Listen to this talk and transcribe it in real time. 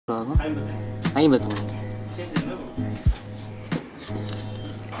ஆகும் 50.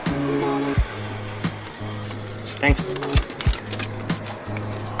 Thanks.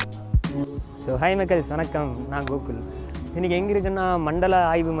 So hi மக்கள்ஸ், வணக்கம். நான் கோகுல். இன்றைக்கி எங்கே இருக்குன்னா மண்டல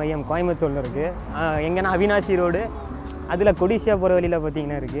ஆய்வு மையம் கோயம்புத்தூரில் இருக்குது. எங்கன்னா அவினாசி ரோடு, அதில் கொடிஷா போகிற வழியில்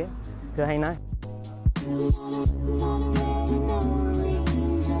பார்த்தீங்கன்னா இருக்குது. ஸோ ஹைண்ணா.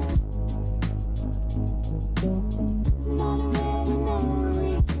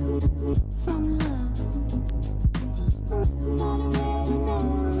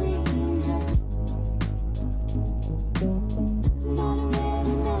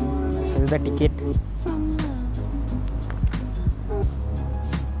 The ticket.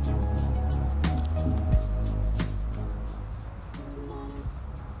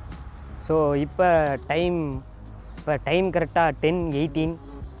 ஸோ இப்போ டைம் கரெக்டாக 10:18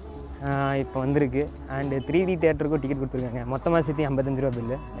 இப்போ வந்திருக்கு. அண்டு 3D தியேட்டருக்கும் டிக்கெட் கொடுத்துருக்காங்க. மொத்தமாக சேர்த்து 55 ரூபா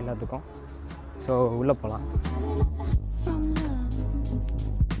பில்லு எல்லாத்துக்கும். ஸோ உள்ளே போகலாம்.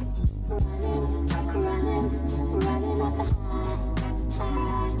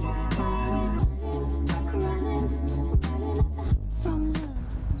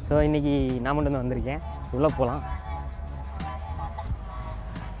 ஸோ இன்றைக்கி நான் மட்டும் தான் வந்திருக்கேன். ஸோ உள்ளே போகலாம்.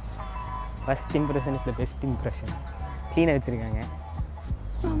 First impression is the best impression. க்ளீனாக வச்சுருக்காங்க.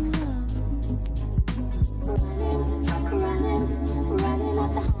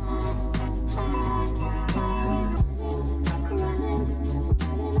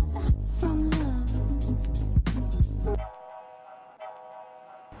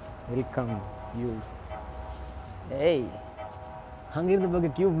 Welcome you. ஏய், அங்கேருந்து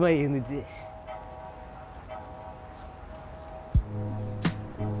பார்க்க கியூப் மாதிரி இருந்துச்சு.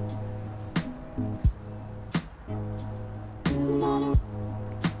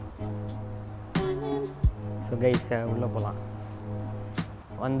 ஸோ கைஸ், உள்ளே போகலாம்.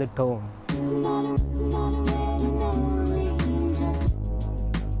 வந்துட்டோம்.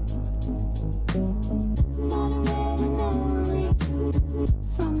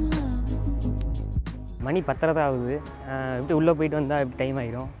 மணி 10:30 தான் ஆகுது. இப்படி உள்ளே போயிட்டு வந்தால் இப்படி டைம்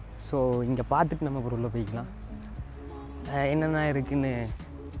ஆகிடும். ஸோ இங்கே பார்த்துட்டு நம்ம ஒரு உள்ளே போய்க்கலாம். என்னென்ன இருக்குதுன்னு.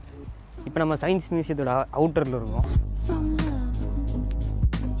 இப்போ நம்ம சயின்ஸ் மியூசியத்தோட அவுட்டரில் இருக்கோம்.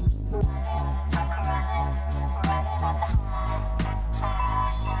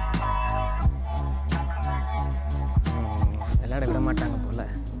 விளையாட விட மாட்டாங்க போல்.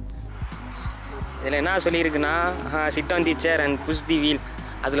 இதில் என்ன சொல்லியிருக்குன்னா, sit on the chair and push the wheel.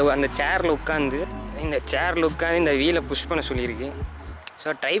 அதில் அந்த சேரில் உட்காந்து இந்த வீலை புஷ் பண்ண சொல்லியிருக்கு. ஸோ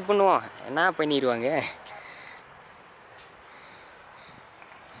ட்ரை பண்ணுவோம். என்ன பண்ணிடுவாங்க,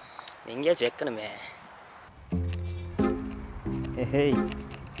 எங்கேயாச்சும் வைக்கணுமே. ஹேய்,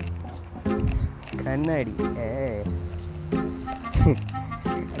 கண்ணாடி.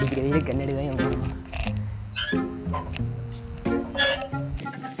 அடிக்கிற வெயில் கண்ணாடி தான் என்.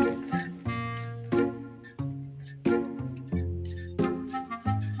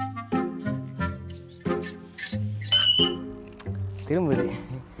 திரும்புது.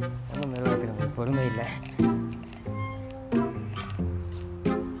 ஒன்றும் மெதுவாக திரும்புது, பொறுமை இல்லை.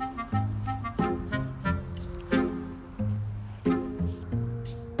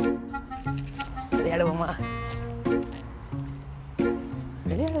 விளையாடுவோமா?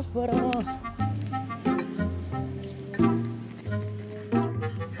 விளையாட போகிறோம்.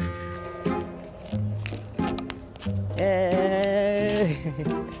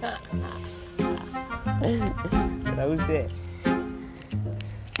 ரவுசே.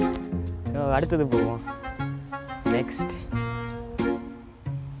 ஸோ அடுத்தது போவோம். நெக்ஸ்ட்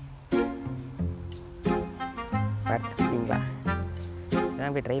வரைச்சிக்கிட்டீங்களா?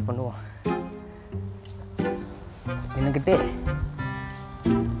 நான் போய் ட்ரை பண்ணுவோம். என்னக்கிட்டே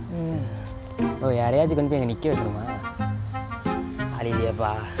யாரையாச்சும் கொண்டு போய் அங்கே நிற்க வைக்கணுமா?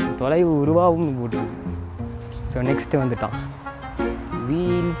 இல்லையாப்பா, தொலைவு உருவாகும்னு போட்டுருக்கு. ஸோ நெக்ஸ்ட்டு வந்துட்டோம்.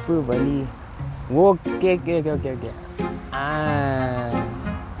 வீழ்ப்பு வலி. Okay okay okay okay okay.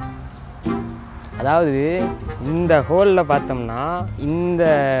 அதாவது இந்த ஹோலில் பார்த்தோம்னா இந்த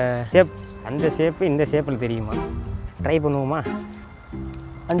ஷேப், அந்த ஷேப்பு இந்த ஷேப்பில் தெரியுமா? ட்ரை பண்ணுவோமா?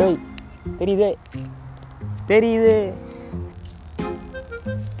 அண்டோய், தெரியுது தெரியுது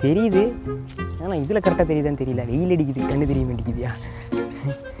தெரியுது. ஆனால் இதில் கரெக்டாக தெரியுதான்னு தெரியல. வெயில் அடிக்குது, கண்ணு தெரிய மாட்டேங்குதியா?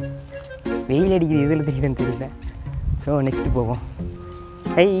 வெயில் அடிக்குது, இதில் தெரியுதான்னு தெரியல. ஸோ நெக்ஸ்ட்டு போவோம்.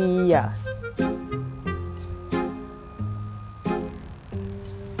 ஐயா,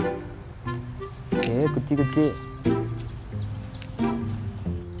 குச்சி குச்சி.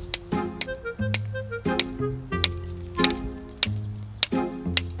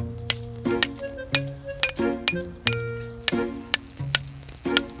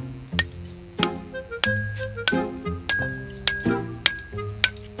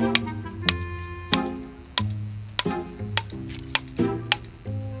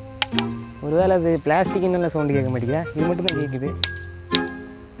 ஒருவேளை அது பிளாஸ்டிக்னு நல்ல சவுண்டு கேட்க மாட்டேங்குதா? இது மட்டும்தான் கேட்குது.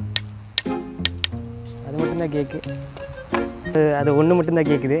 அது மட்டும்தான் கேட்குது. அது ஒன்று மட்டும்தான்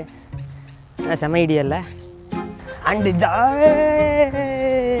கேட்குது. செம ஐடியா இல்லை. அண்டு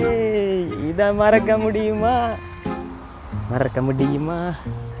இதை மறக்க முடியுமா? மறக்க முடியுமா?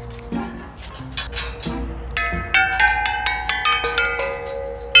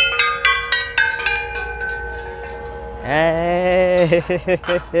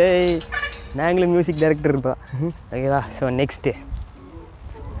 நாங்களும் மியூசிக் டைரக்டர் இருப்போம். ஓகேவா? ஸோ நெக்ஸ்ட்டு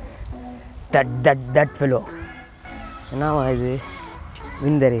தட் ஃபெலோ என்னவா இது?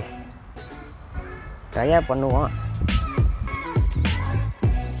 வின் த ரேஸ் ட்ரையாக பண்ணுவோம்.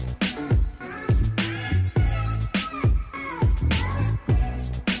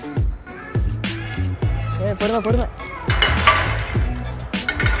 பொறுமை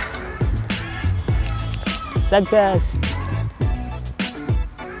சக்சஸ்.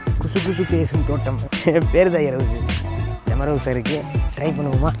 குசு பேசும் தோட்டம் பேர் தான் இரவு செமரவு சாருக்கு. ட்ரை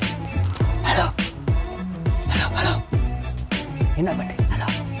பண்ணுவோமா? ஹலோ என்ன பண்ணுறீங்க?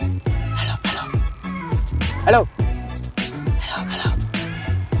 ஹலோ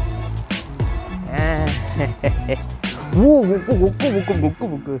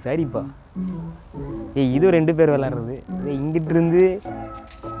புக்கு சரிப்பா. இது 2 பேர் விளாட்றது. இது இங்கிட்டு இருந்து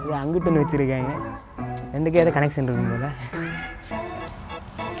இது அங்கிட்டு ஒன்று வச்சுருக்காங்க. 2க்கு ஏதாவது கனெக்ஷன் இருக்கும் போல.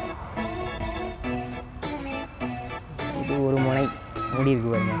 இது ஒரு முனை மூடி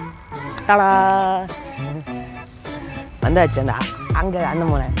இருக்கு பாருங்க. டாடா வந்தாச்சு. அந்த அங்கே அந்த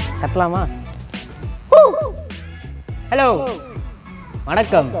முனை கட்டலாமா? ஹலோ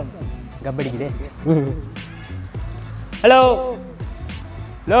வணக்கம். கப்படிக்குது. Hello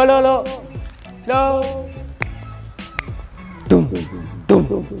low low low low டும் டும்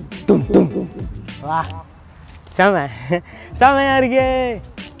டும் டும். வா செமையா இருக்கு.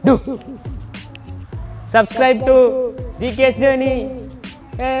 Subscribe to gksjourney.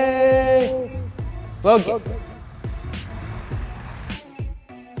 Okay.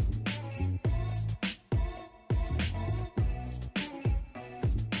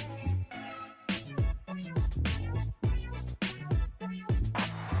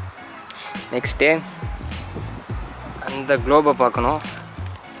 Next அந்த குளோபை பார்க்கணும்.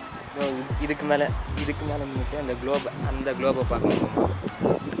 இதுக்கு மேலே நின்றுட்டு அந்த குளோபை பார்க்கணும்.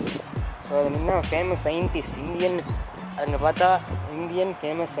 ஸோ அது நின்னா ஃபேமஸ் சயின்டிஸ்ட் இந்தியன், அங்கே பார்த்தா Indian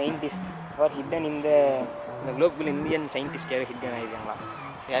famous scientist are hidden இந்த குளோபுக்குள்ள இந்தியன் சயின்டிஸ்ட் யாரும் ஹிட்டன் ஆகிருக்காங்களா?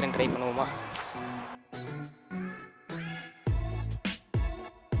 யாரும் ட்ரை பண்ணுவோமா?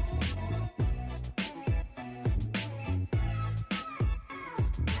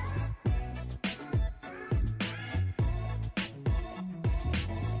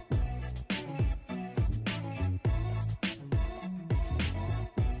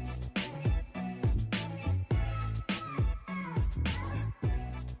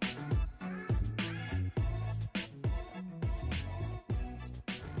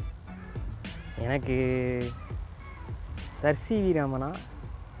 எனக்கு சர் சி வி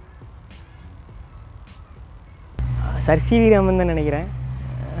ராமன் தான் நினைக்கிறேன்.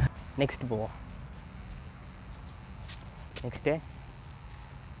 நெக்ஸ்ட் போவோம். நெக்ஸ்ட்டு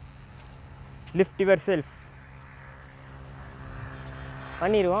லிஃப்ட் யுவர் செல்ஃப்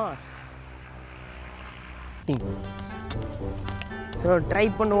பண்ணிடுவோம். ஸோ ட்ரை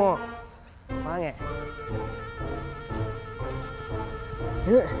பண்ணுவோம் வாங்க.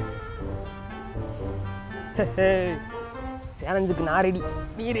 சேலஞ்சுக்கு நான் ரெடி.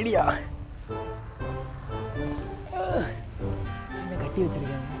 நீ ரெடியா? என்ன கட்டி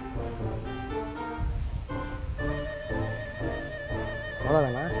வச்சிருக்காங்க?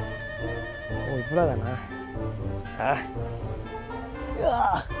 அவ்வளோதானா? ஓ இவ்வளோதானா?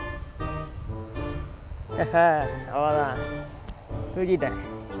 அவ்வளோதான், தூக்கிட்டேன்.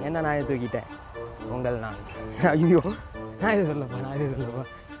 என்ன நான் தூக்கிட்டேன் உங்கள் நான். ஐயோ நான் இது சொல்லப்பா.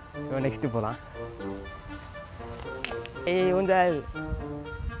 ஸோ நெக்ஸ்ட்டு போகலாம். ஏய் ஊஞ்சல்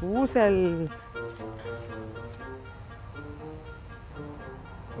ஊசல்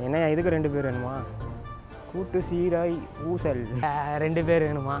என்ன? இதுக்கு 2 பேர் வேணுமா? கூட்டு சீராய் ஊசல் 2 பேர்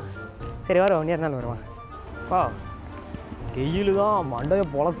வேணுமா? சரி வரும், 1 நாள் வருவான். பா வெயில் தான் மண்டைய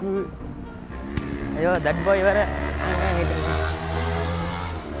பொழக்கு. ஐயோ தட் பாய் வேற.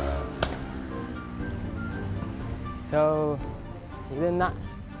 ஸோ இதுதான்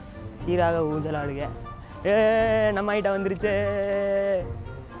சீராக ஊஞ்சல் ஆடுக. நம்ம ஐட்டம் வந்துருச்சு.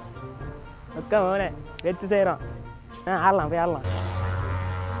 அக்கா மோனே வெச்சு செய்கிறோம். ஆடலாம், போய் ஆடலாம்.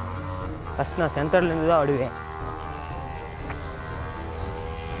 ஃபஸ்ட் நான் சென்டர்லேருந்து தான் ஆடுவேன்.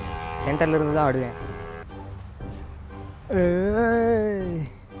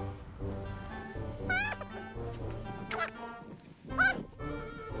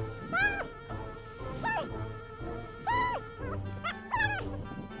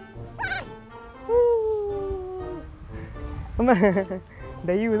 ரொம்ப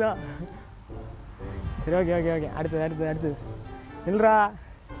டைவு தான். சரி ஓகே ஓகே ஓகே அடுத்தது இல்லைடா.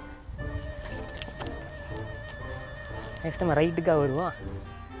 நெக்ஸ்ட் நம்ம ரைட்டுக்காக வருவோம்.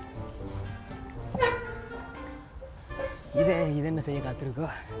 இது என்ன செய்ய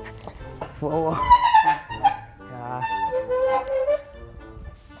காத்திருக்கோம். போவோம்.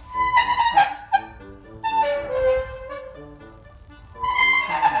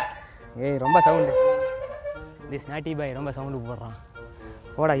 ஏய் ரொம்ப சவுண்டு. திஸ் நாட்டி பாய் ரொம்ப சவுண்டு போடுறான்.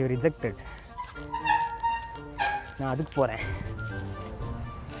 போடா யூ ரிஜெக்டட். நான் அதுக்கு போகிறேன்.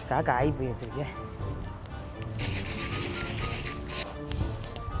 காக்கா ஆகி போய் வச்சுருக்கேன்.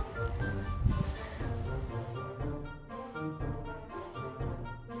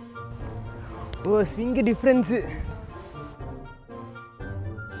 ஓ ஸ்விங்கு டிஃப்ரென்ஸு.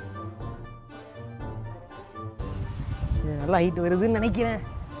 நல்லா ஹைட் வருதுன்னு நினைக்கிறேன்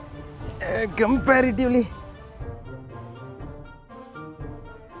கம்பேரிட்டிவ்லி.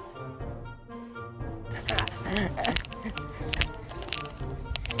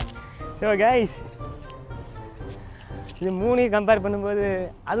 ஸோ கைஸ் இது 3 கம்பேர் பண்ணும்போது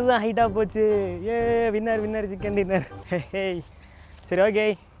அதுதான் ஹைட்டாக போச்சு. Winner chicken dinner. சரி ஓகே.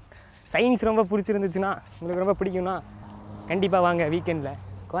 சயின்ஸ் ரொம்ப பிடிச்சிருந்துச்சுன்னா, உங்களுக்கு ரொம்ப பிடிக்கும்னா கண்டிப்பாக வாங்க வீக்கெண்டில்.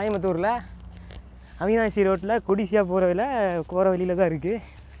 கோயம்புத்தூரில் அவினாசி ரோட்டில் கொடிசியா போகிற வழியில் தான் இருக்குது.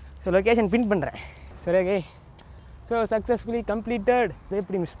 ஸோ லொக்கேஷன் பின் பண்ணுறேன். சரி ஓகே. So successfully completed. இதை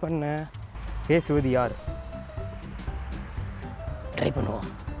எப்படி மிஸ் பண்ணேன்? பேசுவது யார்? ட்ரை பண்ணுவோம்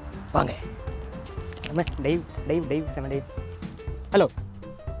வாங்க. நம்ம டைவ் செம டைவ். ஹலோ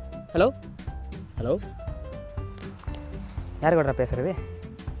யார் கூட பேசுகிறது?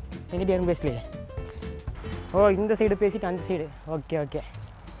 எங்கிட்ட யாரும் பேசலையே. ஓ இந்த சைடு பேசிட்டு அந்த சைடு. ஓகே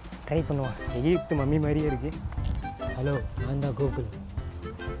ட்ரை பண்ணுவோம். எகிப்து மம்மி மாதிரியே இருக்குது. ஹலோ நான் தான் கோகுல்.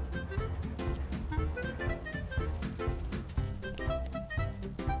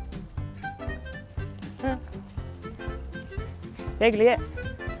 கேட்கலையே.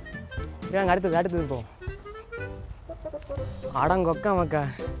 இருக்காங்க. அடுத்தது போவோம். அடங்கொக்கா மக்கா.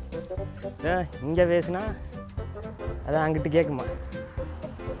 இங்கே பேசுனா அதான் அங்கிட்டு கேட்குமா.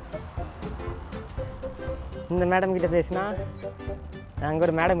 இந்த மேடம் கிட்ட பேசுனா அங்கே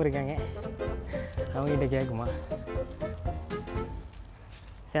ஒரு மேடம் இருக்காங்க, அவங்ககிட்ட கேட்குமா.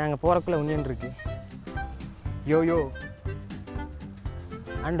 சரி அங்கே போகிறக்குள்ள உன்னியன் இருக்கு. யோ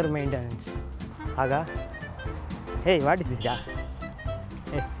அண்டர் மெயின்டெனன்ஸ். ஆகா ஹேய் வாட் இஸ் திஸ்டா?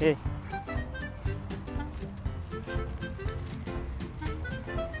 ஏய்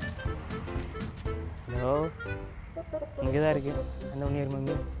ஹலோ இங்கே தான் இருக்குது அந்த உன்னியர்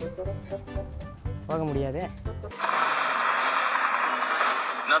மம்மி. போக முடியாதே.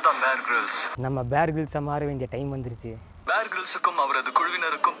 நம்ம பேர் கிரில்ஸை மாற வேண்டிய டைம் வந்துருச்சு. பேர் கிரில்ஸுக்கும் அவரது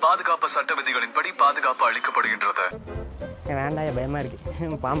குழுவினருக்கும் பாதுகாப்பு சட்ட விதிகளின்படி பாதுகாப்பு அளிக்கப்படுகின்றது. வேண்டாம் பயமாக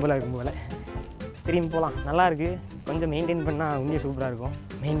இருக்குது. பாம்புலாம் இருக்கும் போல். திரும்பி போகலாம். நல்லா இருக்குது. கொஞ்சம் மெயின்டைன் பண்ணால் உண்மையாக சூப்பராக இருக்கும்.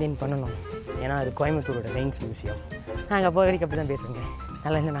 மெயின்டைன் பண்ணணும். ஏன்னா அது கோயம்புத்தூரோட சயின்ஸ் மியூசியம். நாங்கள் அப்போ வரைக்கும் அப்படி தான் பேசுங்க.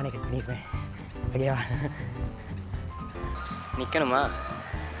 நல்லா இருந்தால் நானே கட் பண்ணிப்பேன். ஓகேவா? நிற்கணுமா?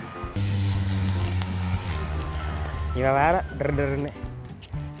 இவன் வேற டர்ன்னு.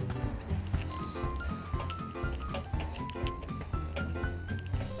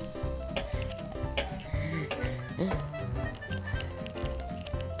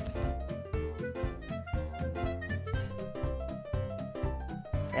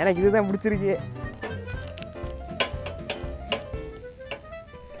 எனக்கு இதுதான் பிடிச்சிருக்கு.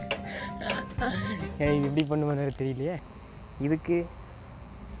 இது எப்படி பண்ணுவேன்னு தெரியலையே. இதுக்கு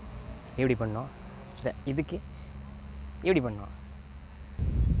எப்படி பண்ணோம், இதுக்கு எப்படி பண்ணோம்?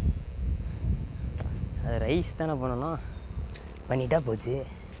 அது ரைஸ் தானே பண்ணணும். பண்ணிட்டா போச்சு.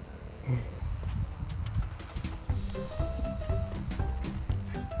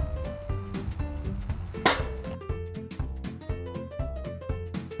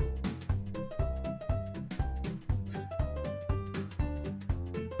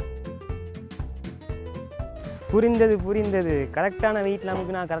 புரிந்தது. கரெக்டான வெயிட்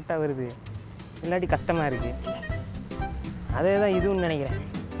நமக்கு நான் கரெக்டாக வருது, இல்லாட்டி கஷ்டமாக இருக்குது. அதே தான் இதுவும் நினைக்கிறேன்.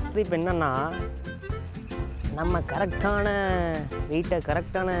 இது இப்போ என்னென்னா, நம்ம கரெக்டான வெயிட்டை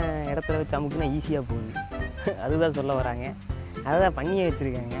கரெக்டான இடத்துல வச்சு அமுக்குனா ஈஸியாக போகுது. அதுதான் சொல்ல வராங்க. அதை தான் பண்ணியே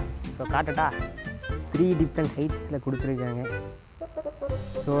வச்சுருக்காங்க. ஸோ காட்டட்டா, 3 டிஃப்ரெண்ட் ஹைட்ஸில் கொடுத்துருக்காங்க.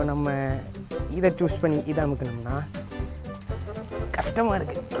 ஸோ நம்ம இதை சூஸ் பண்ணி இதை அமுக்கணும்னா கஷ்டமாக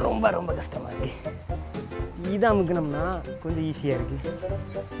இருக்குது, ரொம்ப கஷ்டமாக இருக்குது. இதை அமுக்கணும்னா கொஞ்சம் ஈஸியாக இருக்குது.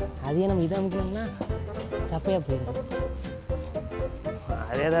 அதே நம்ம இதை அமுக்கணும்னா சப்பையாக போயிடும்.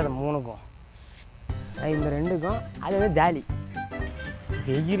 அதே தான் அது 3க்கும், இந்த 2க்கும். அதே தான் ஜாலி.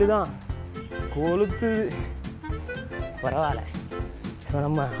 வெயில் தான் கொளுத்துது. பரவாயில்ல. ஸோ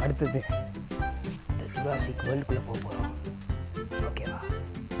நம்ம அடுத்தது இந்த ஜுராசிக் வேர்ல்டுக்குள்ளே போக போகிறோம். ஓகேவா?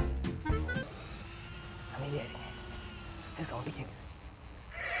 அமைதியாக இருங்க. சவுண்டு கேட்குது.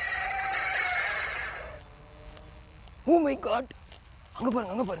 ஓ மை காட், அங்கே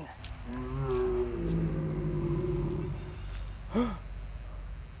பாருங்க, அங்கே பாருங்க.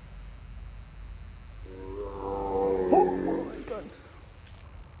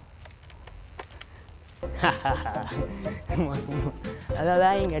 சும்மா சும்மா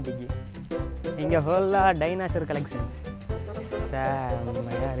அதான் இங்காட்டிக்கு இங்கே ஃபுல்லாக டைனாசர் கலெக்ஷன்ஸ்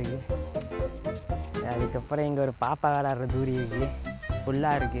செம்மையாக இருக்குது. அதுக்கப்புறம் இங்கே ஒரு பாப்பா விளாட்ற தூரி இருக்குது,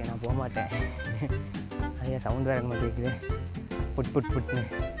 ஃபுல்லாக இருக்குது. நான் போக மாட்டேன், நிறைய சவுண்ட் வேறு நம்ம கேட்குது, புட் புட் புட்னு.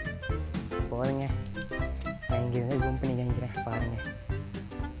 போதுங்க, நான் இங்கேருந்து ஜூம் பண்ணி காமிக்கிறேன் பாருங்கள்.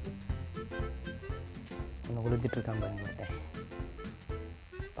 ஒன்று உழுதுட்ருக்கான் பாருங்க ஒருத்தன்,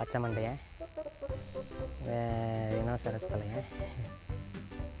 பச்சை மண்டையன், ரினோசரஸ் தலையன்.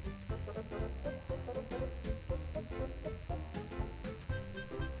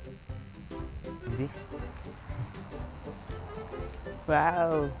 இது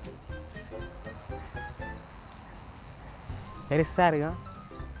வாவ், பெருசாக இருக்கும்,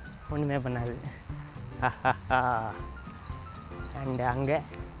 ஒன்றுமே பண்ணாது. அண்ட் அங்கே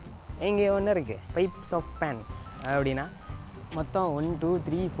இங்கே ஒன்று இருக்குது, பைப்ஸ் ஆஃப் பேன். அப்படின்னா மொத்தம் 1 2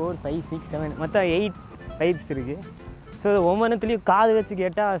 3 4 5 6 7 மொத்தம் 8 பைப்ஸ் இருக்குது. ஸோ ஒவ்வொன்றுத்துலேயும் காது வச்சு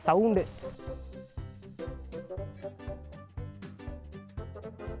கேட்டால் சவுண்டு.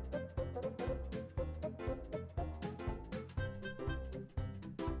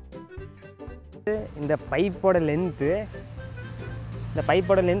 இந்த பைப்போட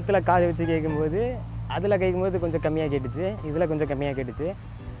லென்த்தில் காது வச்சு கேட்கும்போது அதில் கேட்கும்போது கொஞ்சம் கம்மியாக கேட்டுச்சு, இதில் கொஞ்சம் கம்மியாக கேட்டுச்சு.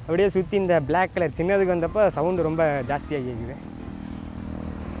 அப்படியே சுற்றி இந்த பிளாக் கலர் சின்னதுக்கு வந்தப்போ சவுண்டு ரொம்ப ஜாஸ்தியாக கேட்குது.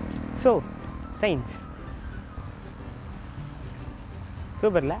 ஸோ சயின்ஸ்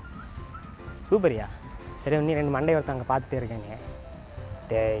சூப்பர்ல, சூப்பரியா. சரி, இன்னும் 2 மண்டை ஒருத்தவங்க பார்த்துட்டே இருக்காங்க.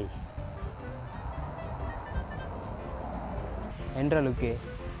 டேய் என்ற லுக்கு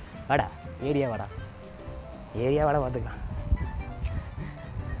வாடா, ஏரியா வாடா பார்த்துக்கலாம்.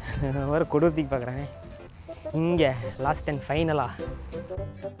 ஒரு கொடுத்திக்கு பார்க்குறாங்க. இங்கே லாஸ்ட் அண்ட் ஃபைனலாக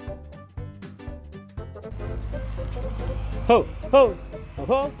ஹோ ஹோ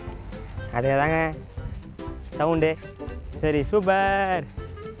ஓஹோ அதே தாங்க சவுண்டு. சரி, சூப்பர்.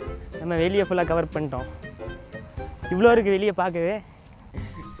 நம்ம வெளியே ஃபுல்லாக கவர் பண்ணிட்டோம். இவ்வளோ இருக்குது வெளியே பார்க்கவே.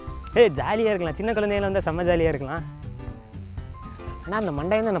 ஜாலியாக இருக்கலாம், சின்ன குழந்தைங்கள வந்தால் செம்ம ஜாலியாக இருக்கலாம். ஆனால் அந்த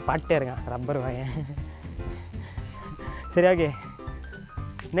மண்டையை நான் பாட்டே இருக்கேன், ரப்பர் வாயன். சரி, ஓகே.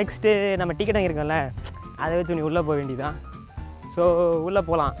 நெக்ஸ்ட்டு நம்ம டிக்கெட் வாங்கியிருக்கோம்ல, அதை வச்சு நீ உள்ளே போக வேண்டியதான். ஸோ உள்ளே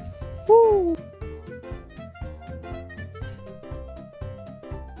போகலாம்.